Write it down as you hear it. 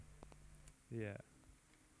Yeah,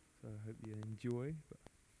 so I hope you enjoy. But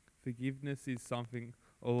forgiveness is something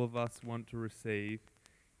all of us want to receive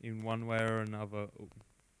in one way or another,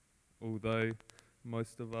 although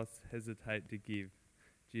most of us hesitate to give.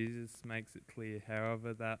 Jesus makes it clear,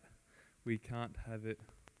 however, that we can't have it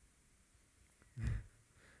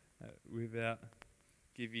without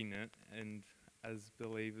giving it, and as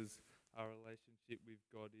believers, our relationship with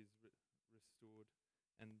God is restored,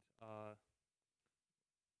 and our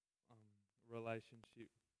relationship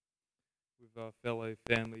with our fellow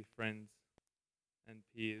family, friends, and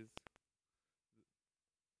peers.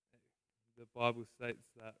 The Bible states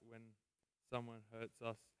that when someone hurts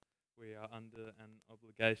us, we are under an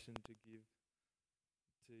obligation to give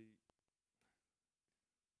to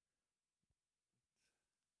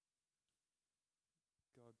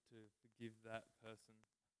God to forgive that person.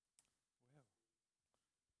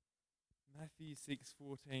 Wow. Matthew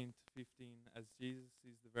 6:14 to 15, as Jesus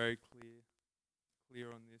is the very clear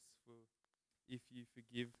on this, for if you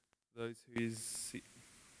forgive those who is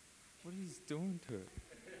what is doing to it?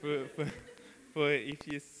 For if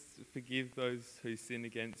you forgive those who sin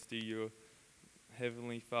against you, your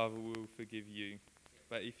heavenly Father will forgive you.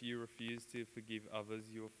 But if you refuse to forgive others,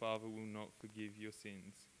 your Father will not forgive your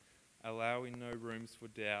sins. Allowing no rooms for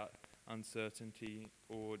doubt, uncertainty,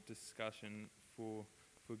 or discussion, for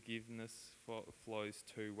forgiveness flows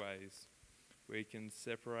two ways. We can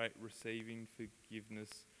separate receiving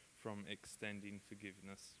forgiveness from extending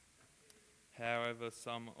forgiveness. However,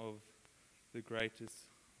 some of the greatest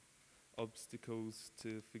obstacles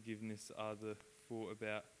to forgiveness are the thought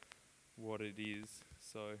about what it is.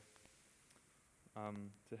 So,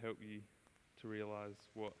 to help you to realize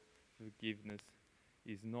what forgiveness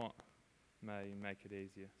is not, may make it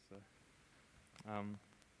easier. So,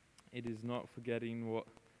 it is not forgetting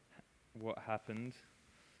what happened.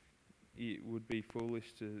 It would be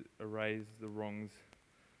foolish to erase the wrongs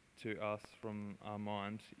to us from our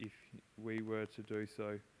mind. If we were to do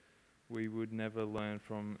so, we would never learn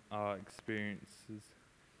from our experiences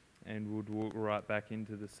and would walk right back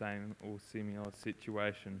into the same or similar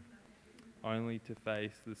situation, only to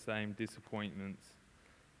face the same disappointments.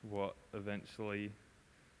 What eventually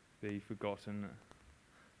be forgotten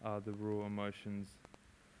are the raw emotions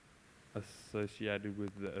associated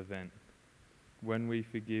with the event. When we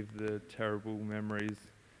forgive, the terrible memories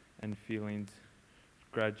and feelings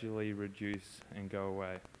gradually reduce and go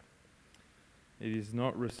away. It is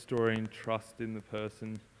not restoring trust in the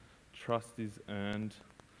person. Trust is earned.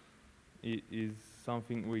 It is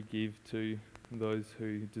something we give to those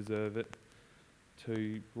who deserve it.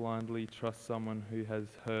 To blindly trust someone who has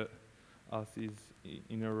hurt us is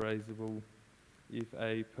inerasable. If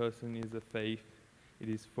a person is a thief, it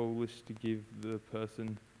is foolish to give the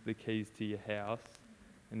person the keys to your house.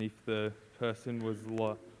 And if the person was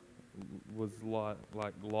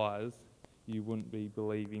like lies, you wouldn't be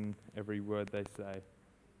believing every word they say.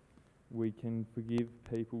 We can forgive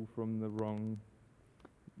people from the wrong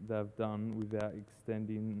they've done without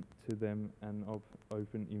extending to them an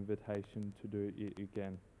open invitation to do it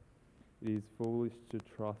again. It is foolish to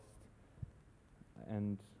trust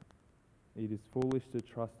and it is foolish to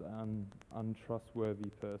trust an untrustworthy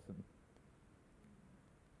person.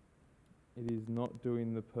 It is not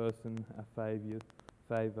doing the person a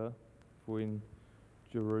favour, for in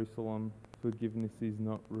Jerusalem forgiveness is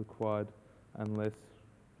not required unless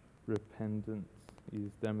repentance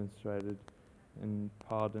is demonstrated and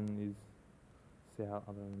pardon is sought.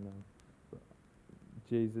 I don't know. But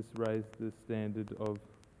Jesus raised the standard of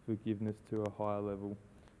forgiveness to a higher level.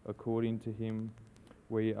 According to him,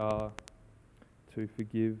 we are to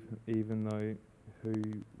forgive even though who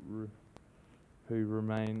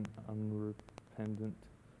remain unrepentant.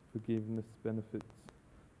 Forgiveness benefits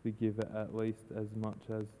the giver at least as much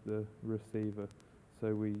as the receiver,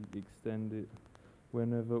 so we extend it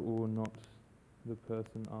whenever or not the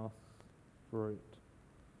person asks for it.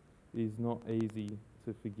 It is not easy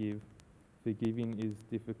to forgive. Forgiving is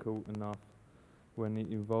difficult enough when it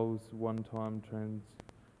involves one-time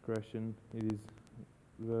transgression. It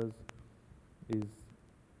is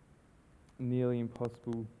nearly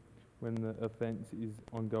impossible when the offence is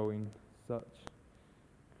ongoing. Such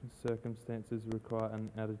circumstances require an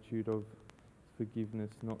attitude of forgiveness,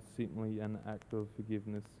 not simply an act of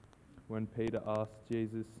forgiveness. When Peter asked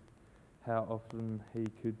Jesus how often he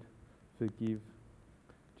could forgive,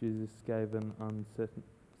 Jesus gave an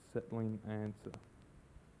unsettling answer.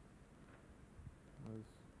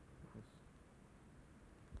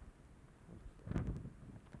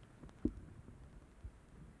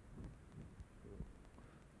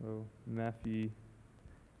 Well, Matthew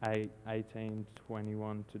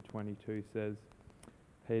 8:18-21 to 22 says,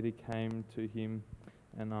 Peter came to him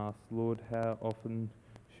and asked, Lord, how often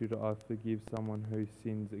should I forgive someone who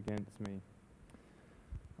sins against me?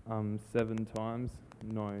 7 times?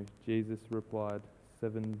 No. Jesus replied,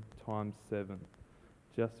 7 times 7.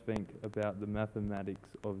 Just think about the mathematics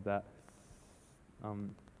of that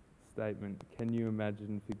statement. Can you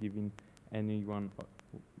imagine forgiving anyone,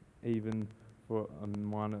 even for a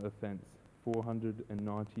minor offence,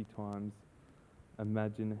 490 times?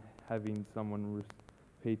 Imagine having someone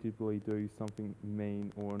repeatedly do something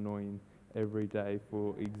mean or annoying every day.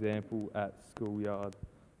 For example, at schoolyard,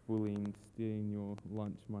 bullying, stealing your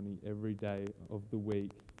lunch money every day of the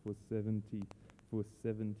week for 70 weeks.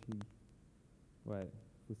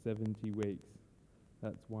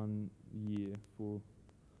 That's 1 year for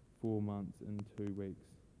 4 months and 2 weeks.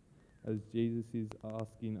 As Jesus is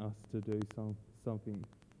asking us to do something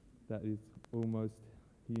that is almost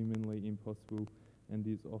humanly impossible and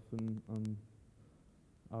is often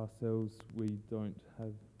ourselves, we don't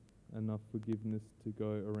have enough forgiveness to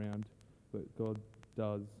go around, but God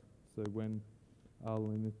does. So when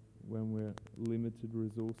we're limited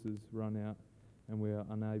resources run out and we are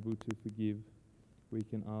unable to forgive, we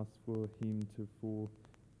can ask for Him to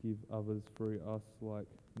forgive others through us, like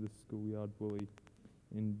the schoolyard bully.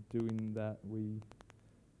 In doing that, we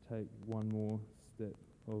take one more step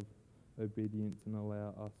of obedience and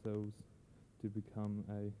allow ourselves to become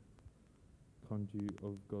a conduit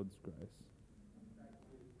of God's grace.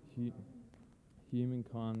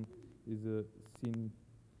 Humankind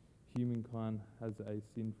has a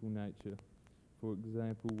sinful nature. For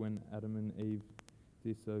example, when Adam and Eve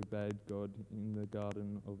disobeyed God in the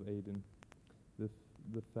Garden of Eden, the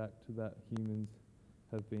fact that humans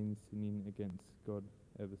have been sinning against God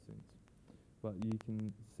ever since. But you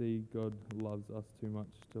can see God loves us too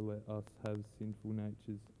much to let us have sinful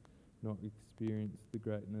natures, not experience the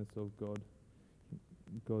greatness of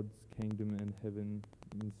God's kingdom and heaven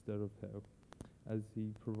instead of hell, as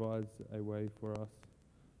He provides a way for us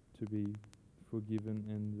to be forgiven,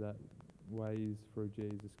 and that way is through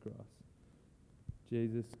Jesus Christ.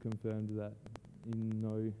 Jesus confirmed that in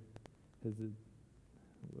no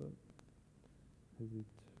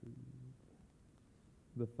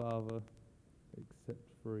the Father except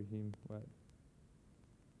through Him.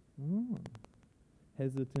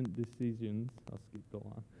 Hesitant decisions. I'll skip the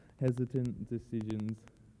line. Hesitant decisions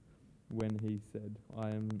when He said, I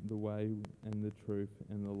am the way and the truth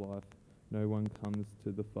and the life. No one comes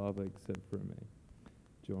to the Father except through me.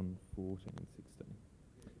 John 14:16.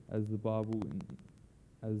 As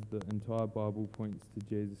the entire Bible points to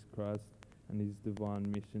Jesus Christ and His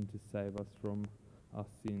divine mission to save us from our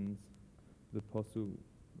sins, the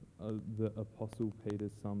Apostle Peter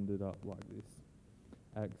summed it up like this.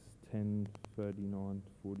 Acts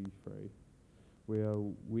 10:39-43. We are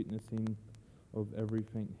witnessing of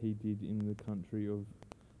everything He did in the country of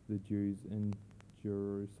the Jews and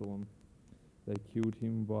Jerusalem. They killed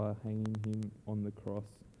Him by hanging Him on the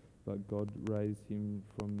cross, but God raised Him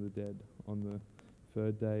from the dead on the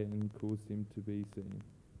 3rd day and caused Him to be seen.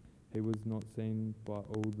 He was not seen by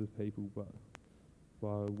all the people, but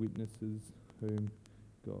by witnesses whom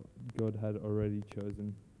God had already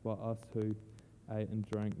chosen, by us who ate and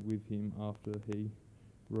drank with Him after He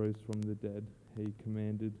rose from the dead. He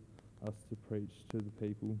commanded us to preach to the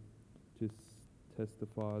people, to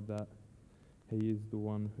testify that He is the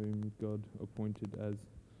one whom God appointed as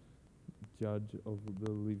judge of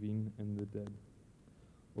the living and the dead.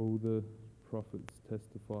 All the prophets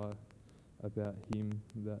testify about Him,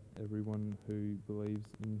 that everyone who believes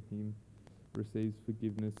in Him receives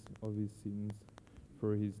forgiveness of his sins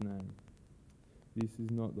through His name. This is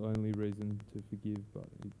not the only reason to forgive, but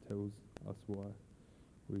it tells us why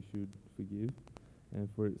we should forgive. And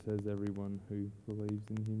for it says, everyone who believes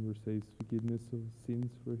in Him receives forgiveness of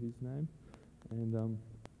sins through His name. And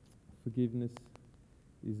forgiveness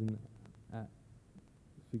is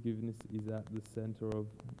at the center of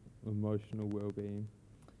emotional well-being.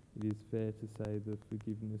 It is fair to say that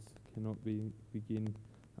forgiveness cannot begin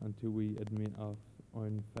until we admit our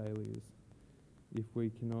own failures. If we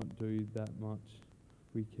cannot do that much,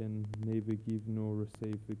 we can neither give nor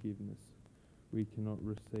receive forgiveness. We cannot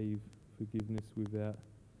receive forgiveness without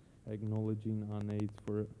acknowledging our needs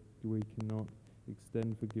for it. We cannot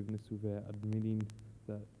extend forgiveness without admitting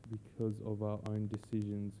that because of our own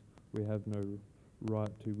decisions, we have no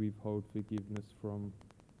right to withhold forgiveness from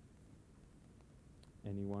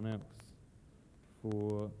anyone else.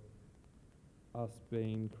 For us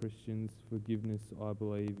being Christians, forgiveness, I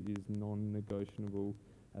believe, is non-negotiable,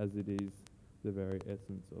 as it is the very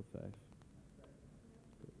essence of faith.